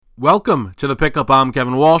Welcome to the Pickup. I'm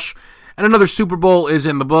Kevin Walsh, and another Super Bowl is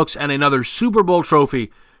in the books and another Super Bowl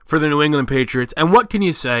trophy for the New England Patriots. And what can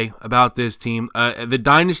you say about this team? The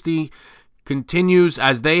dynasty continues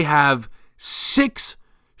as they have 6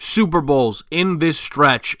 Super Bowls in this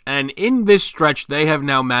stretch, and in this stretch they have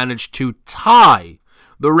now managed to tie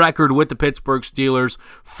the record with the Pittsburgh Steelers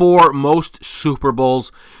for most Super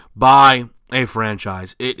Bowls by a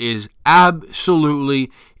franchise. It is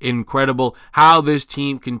absolutely incredible how this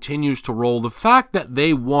team continues to roll. The fact that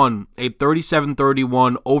they won a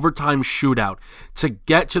 37-31 overtime shootout to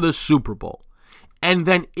get to the Super Bowl, and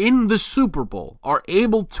then in the Super Bowl are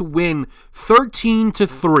able to win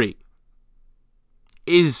 13-3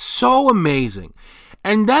 is so amazing.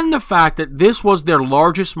 And then the fact that this was their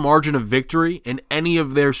largest margin of victory in any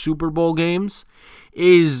of their Super Bowl games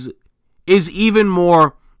is even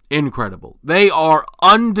more incredible. They are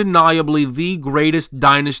undeniably the greatest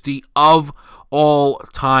dynasty of all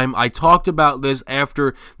time. I talked about this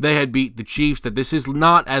after they had beat the Chiefs, that this is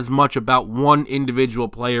not as much about one individual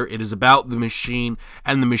player. It is about the machine,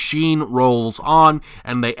 and the machine rolls on.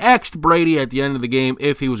 And they asked Brady at the end of the game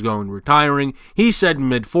if he was going retiring. He said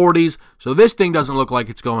mid-40s, so this thing doesn't look like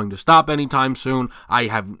it's going to stop anytime soon. I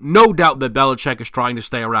have no doubt that Belichick is trying to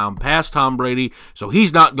stay around past Tom Brady, so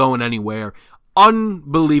he's not going anywhere.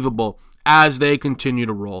 Unbelievable as they continue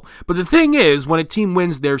to roll. But the thing is, when a team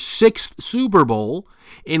wins their 6th Super Bowl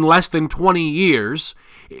in less than 20 years,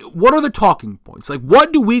 what are the talking points? Like,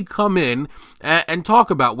 what do we come in and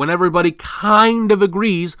talk about when everybody kind of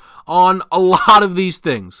agrees on a lot of these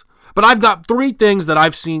things? But I've got 3 things that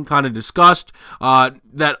I've seen kind of discussed,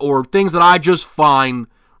 or things that I just find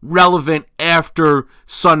relevant after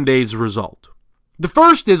Sunday's result. The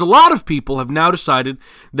first is, a lot of people have now decided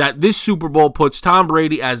that this Super Bowl puts Tom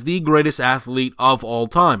Brady as the greatest athlete of all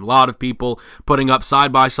time. A lot of people putting up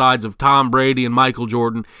side-by-sides of Tom Brady and Michael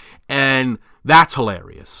Jordan, and that's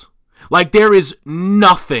hilarious. Like, there is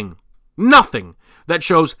nothing that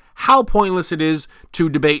shows how pointless it is to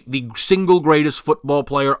debate the single greatest football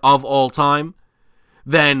player of all time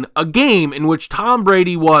than a game in which Tom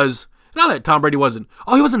Brady was, not that Tom Brady wasn't,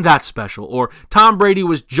 he wasn't that special, or Tom Brady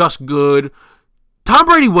was just good. Tom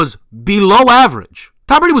Brady was below average.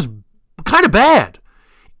 Tom Brady was kind of bad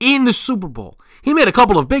in the Super Bowl. He made a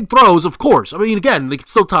couple of big throws, of course. I mean, again,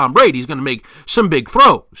 it's still Tom Brady. He's going to make some big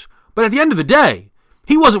throws. But at the end of the day,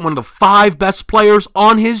 he wasn't one of the 5 best players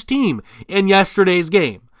on his team in yesterday's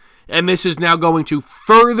game. And this is now going to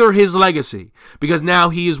further his legacy, because now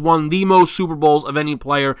he has won the most Super Bowls of any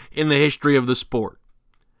player in the history of the sport.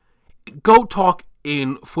 GOAT talk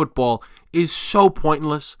in football is so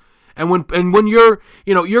pointless. And when you're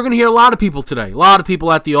going to hear a lot of people today, a lot of people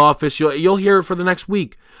at the office, you'll hear it for the next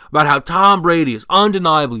week about how Tom Brady is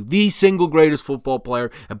undeniably the single greatest football player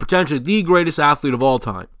and potentially the greatest athlete of all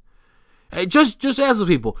time. Just ask the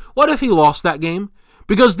people, what if he lost that game?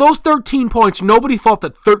 Because those 13 points, nobody thought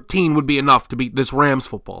that 13 would be enough to beat this Rams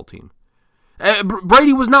football team.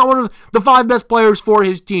 Brady was not one of the 5 best players for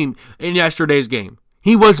his team in yesterday's game.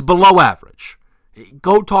 He was below average.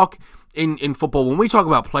 GOAT talk in football, when we talk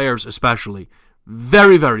about players especially,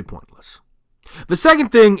 very, very pointless. The second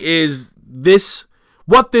thing is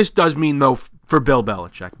what this does mean, though, for Bill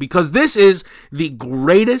Belichick, because this is the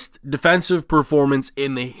greatest defensive performance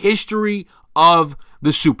in the history of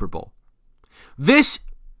the Super Bowl. This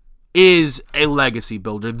is a legacy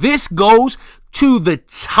builder. This goes to the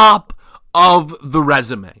top of the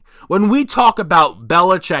resume. When we talk about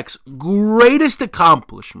Belichick's greatest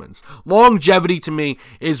accomplishments, longevity to me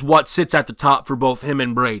is what sits at the top for both him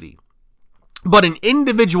and Brady. But an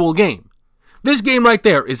individual game, this game right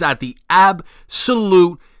there is at the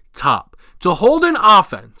absolute top. To hold an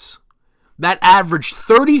offense that averaged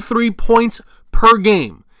 33 points per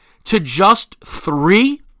game to just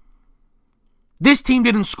 3, this team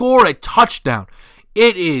didn't score a touchdown.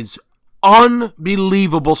 It is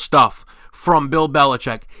unbelievable stuff from Bill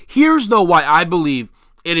Belichick. Here's, though, why I believe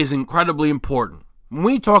it is incredibly important. When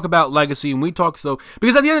we talk about legacy, and we talk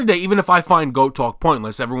because at the end of the day, even if I find GOAT talk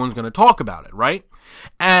pointless, everyone's going to talk about it, right?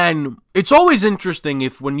 And it's always interesting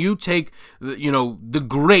when you take, the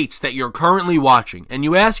greats that you're currently watching, and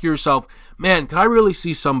you ask yourself, man, can I really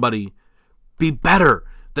see somebody be better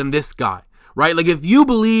than this guy, right? Like, if you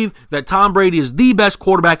believe that Tom Brady is the best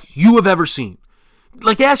quarterback you have ever seen,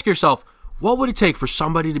 like, ask yourself, what would it take for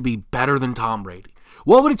somebody to be better than Tom Brady?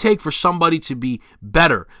 What would it take for somebody to be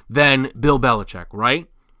better than Bill Belichick, right?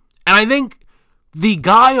 And I think the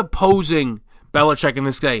guy opposing Belichick in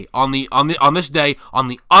this day, on this day, on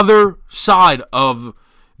the other side of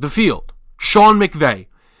the field, Sean McVay,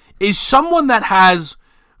 is someone that has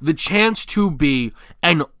the chance to be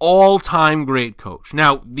an all-time great coach.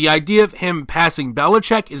 Now, the idea of him passing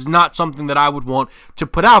Belichick is not something that I would want to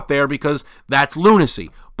put out there because that's lunacy.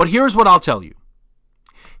 But here's what I'll tell you.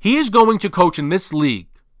 He is going to coach in this league,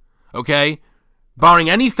 okay, barring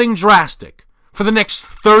anything drastic, for the next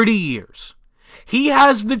 30 years. He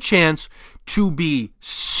has the chance to be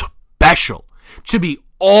special, to be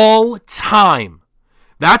all-time.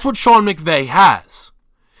 That's what Sean McVay has.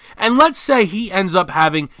 And let's say he ends up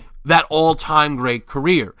having that all-time great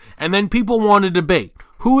career. And then people want to debate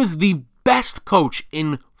who is the best coach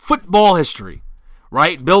in football history,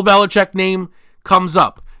 right? Bill Belichick name comes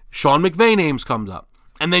up. Sean McVay names comes up.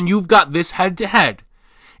 And then you've got this head-to-head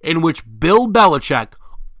in which Bill Belichick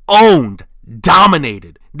owned,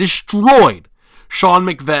 dominated, destroyed Sean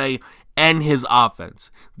McVay and his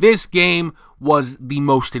offense. This game was the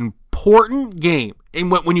most important game,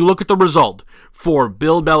 and when you look at the result, for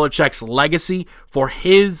Bill Belichick's legacy, for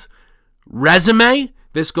his resume,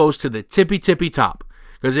 this goes to the tippy top,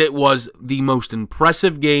 because it was the most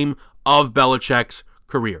impressive game of Belichick's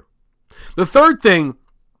career. The third thing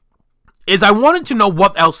is I wanted to know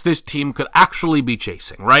what else this team could actually be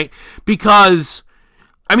chasing, right? Because,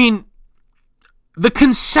 I mean, the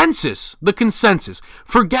consensus,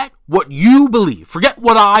 forget what you believe, forget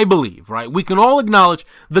what I believe, right? We can all acknowledge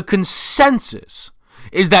the consensus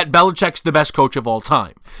is that Belichick's the best coach of all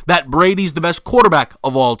time, that Brady's the best quarterback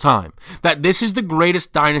of all time, that this is the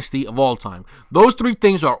greatest dynasty of all time. Those three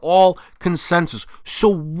things are all consensus. So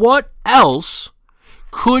what else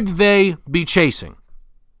could they be chasing?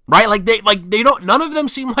 Right? Like they don't, none of them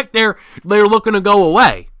seem like they're looking to go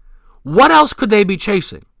away. What else could they be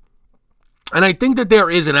chasing? And I think that there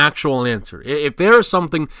is an actual answer. If there is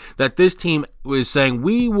something that this team is saying,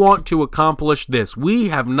 we want to accomplish this, we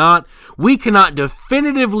cannot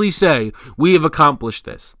definitively say we have accomplished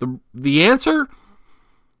this. The answer?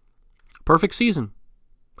 Perfect season.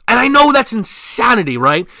 And I know that's insanity,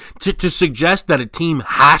 right? To suggest that a team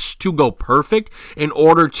has to go perfect in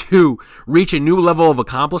order to reach a new level of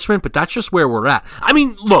accomplishment, but that's just where we're at. I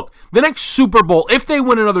mean, look, the next Super Bowl, if they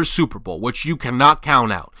win another Super Bowl, which you cannot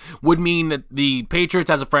count out, would mean that the Patriots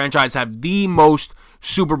as a franchise have the most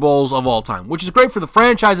Super Bowls of all time, which is great for the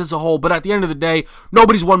franchise as a whole, but at the end of the day,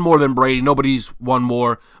 nobody's won more than Brady, nobody's won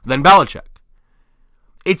more than Belichick.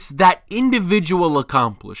 It's that individual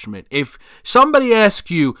accomplishment. If somebody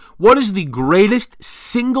asks you, what is the greatest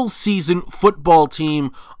single-season football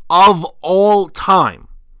team of all time?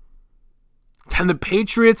 Can the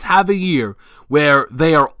Patriots have a year where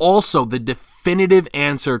they are also the definitive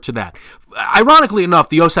answer to that? Ironically enough,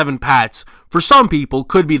 the 07 Pats, for some people,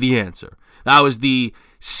 could be the answer. That was the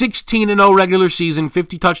 16-0 regular season,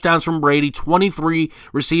 50 touchdowns from Brady, 23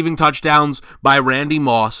 receiving touchdowns by Randy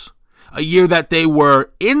Moss. A year that they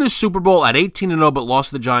were in the Super Bowl at 18-0 but lost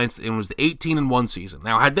to the Giants. It was the 18-1 season.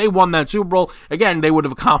 Now, had they won that Super Bowl, again, they would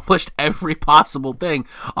have accomplished every possible thing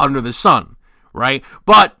under the sun, right?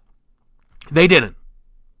 But they didn't.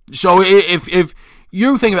 So if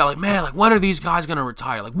you think about, when are these guys going to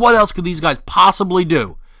retire? What else could these guys possibly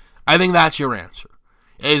do? I think that's your answer,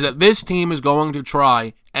 is that this team is going to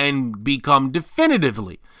try and become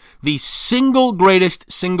definitively the single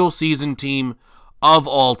greatest single-season team of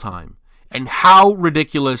all time. And how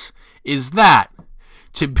ridiculous is that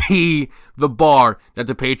to be the bar that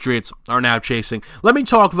the Patriots are now chasing? Let me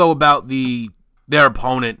talk, though, about their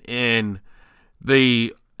opponent in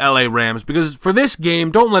the LA Rams, because for this game,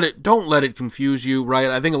 don't let it confuse you, right?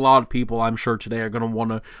 I think a lot of people, I'm sure today, are going to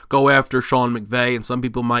want to go after Sean McVay, and some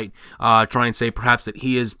people might try and say perhaps that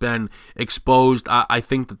he has been exposed. I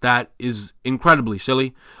think that is incredibly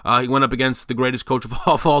silly. He went up against the greatest coach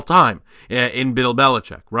of all time in Bill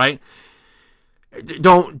Belichick, right?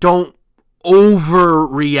 Don't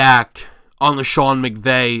overreact on the Sean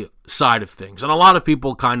McVay side of things. And a lot of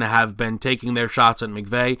people kind of have been taking their shots at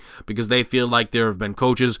McVay because they feel like there have been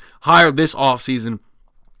coaches hired this offseason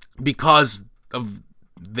because of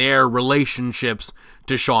their relationships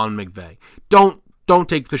to Sean McVay. Don't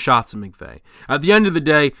take the shots at McVay. At the end of the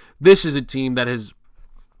day, this is a team that has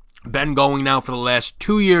been going now for the last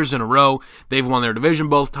 2 years in a row. They've won their division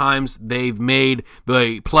both times. They've made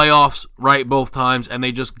the playoffs right both times, and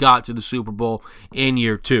they just got to the Super Bowl in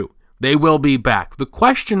year 2. They will be back. The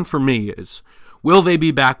question for me is, will they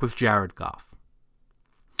be back with Jared Goff?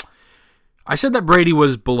 I said that Brady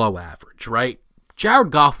was below average, right?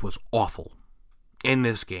 Jared Goff was awful in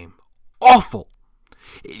this game. Awful.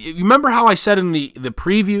 You remember how I said in the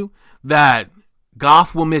preview that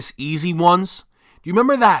Goff will miss easy ones? Do you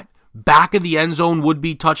remember that back of the end zone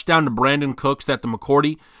would-be touchdown to Brandon Cooks that the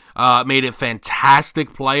McCourty made a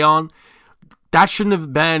fantastic play on? That shouldn't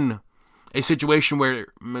have been a situation where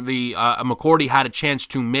the McCourty had a chance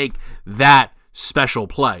to make that special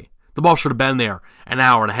play. The ball should have been there an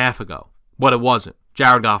hour and a half ago, but it wasn't.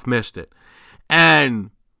 Jared Goff missed it.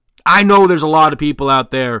 And I know there's a lot of people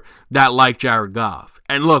out there that like Jared Goff.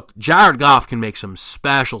 And look, Jared Goff can make some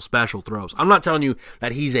special throws. I'm not telling you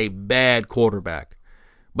that he's a bad quarterback,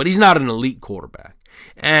 but he's not an elite quarterback.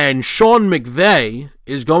 And Sean McVay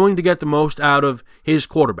is going to get the most out of his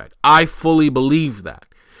quarterback. I fully believe that.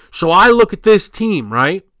 So I look at this team,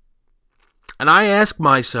 right? And I ask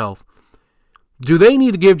myself, do they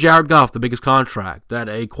need to give Jared Goff the biggest contract that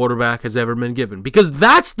a quarterback has ever been given? Because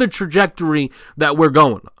that's the trajectory that we're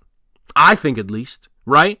going on. I think at least,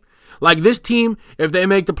 right? Like this team, if they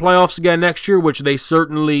make the playoffs again next year, which they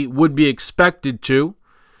certainly would be expected to,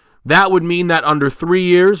 that would mean that under 3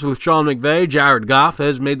 years with Sean McVay, Jared Goff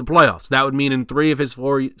has made the playoffs. That would mean in 3 of his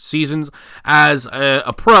 4 seasons as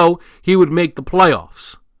a pro, he would make the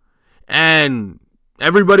playoffs. And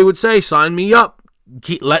everybody would say, sign me up.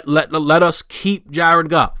 Let us keep Jared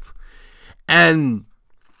Goff. And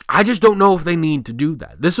I just don't know if they need to do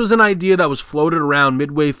that. This was an idea that was floated around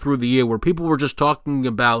midway through the year where people were just talking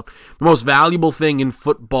about the most valuable thing in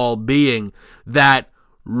football being that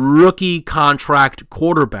rookie contract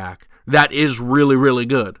quarterback that is really, really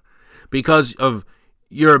good because of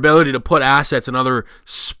your ability to put assets in other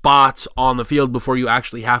spots on the field before you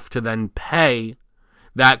actually have to then pay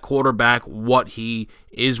that quarterback what he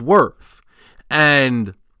is worth.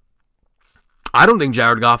 And I don't think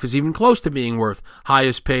Jared Goff is even close to being worth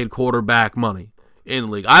highest paid quarterback money in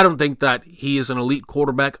the league. I don't think that he is an elite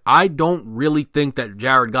quarterback. I don't really think that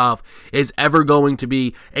Jared Goff is ever going to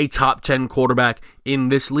be a top 10 quarterback in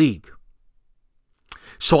this league.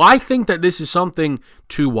 So I think that this is something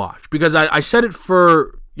to watch because I said it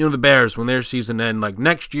for the Bears when their season end. Like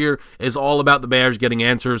next year is all about the Bears getting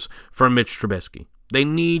answers from Mitch Trubisky. They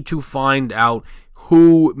need to find out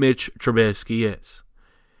who Mitch Trubisky is.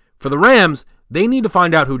 For the Rams, they need to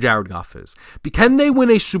find out who Jared Goff is. Can they win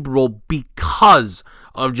a Super Bowl because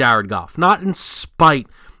of Jared Goff, not in spite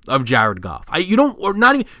of Jared Goff? You don't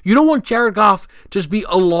want Jared Goff to just be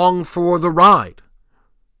along for the ride.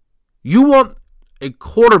 You want a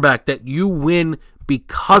quarterback that you win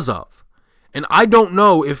because of. And I don't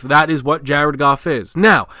know if that is what Jared Goff is.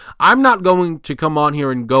 Now, I'm not going to come on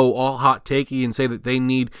here and go all hot takey and say that they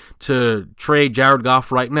need to trade Jared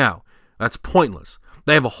Goff right now. That's pointless.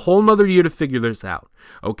 They have a whole nother year to figure this out,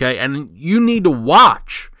 okay? And you need to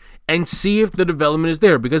watch and see if the development is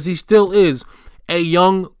there because he still is a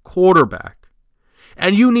young quarterback.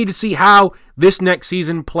 And you need to see how this next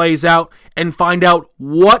season plays out and find out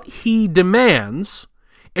what he demands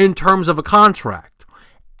in terms of a contract.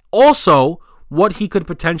 Also, what he could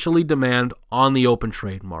potentially demand on the open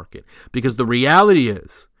trade market. Because the reality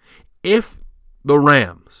is, if the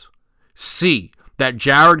Rams see that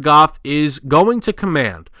Jared Goff is going to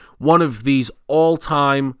command one of these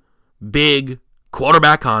all-time big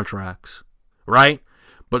quarterback contracts, right?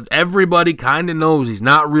 But everybody kind of knows he's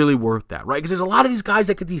not really worth that, right? Because there's a lot of these guys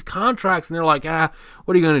that get these contracts and they're like,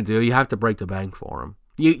 what are you going to do? You have to break the bank for them.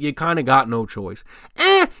 You kind of got no choice.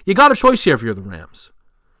 You got a choice here if you're the Rams.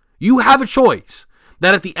 You have a choice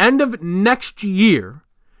that at the end of next year,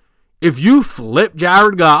 if you flip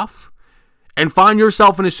Jared Goff and find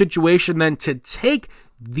yourself in a situation then to take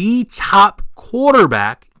the top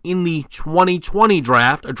quarterback in the 2020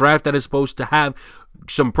 draft, a draft that is supposed to have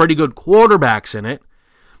some pretty good quarterbacks in it,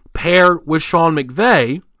 pair with Sean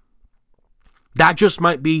McVay, that just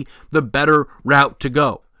might be the better route to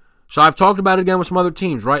go. So I've talked about it again with some other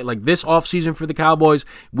teams, right? Like this offseason for the Cowboys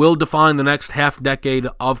will define the next half decade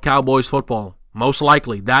of Cowboys football. Most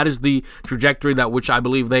likely. That is the trajectory that which I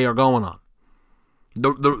believe they are going on.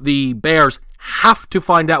 The Bears have to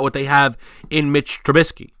find out what they have in Mitch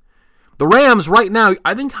Trubisky. The Rams right now,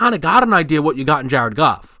 I think kind of got an idea what you got in Jared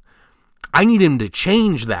Goff. I need him to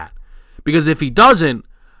change that. Because if he doesn't,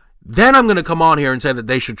 then I'm going to come on here and say that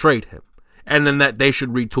they should trade him. And then that they should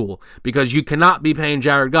retool. Because you cannot be paying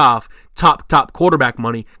Jared Goff top quarterback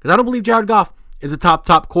money. Because I don't believe Jared Goff is a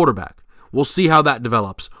top quarterback. We'll see how that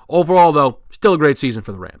develops. Overall, though, still a great season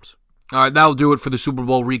for the Rams. All right, that'll do it for the Super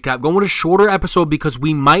Bowl recap. Going with a shorter episode because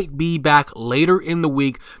we might be back later in the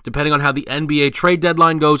week, depending on how the NBA trade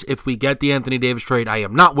deadline goes. If we get the Anthony Davis trade, I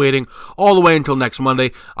am not waiting all the way until next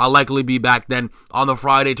Monday. I'll likely be back then on the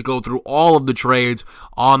Friday to go through all of the trades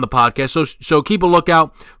on the podcast. So keep a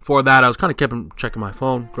lookout for that. I was kind of kept checking my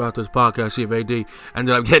phone throughout this podcast, see if AD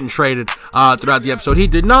ended up getting traded throughout the episode. He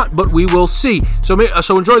did not, but we will see. So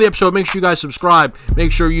enjoy the episode. Make sure you guys subscribe.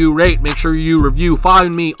 Make sure you rate. Make sure you review.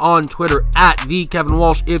 Find me on Twitter Twitter at the Kevin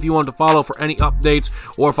Walsh if you want to follow for any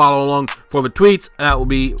updates or follow along for the tweets. That will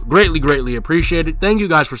be greatly, greatly appreciated. Thank you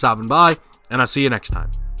guys for stopping by, and I'll see you next time.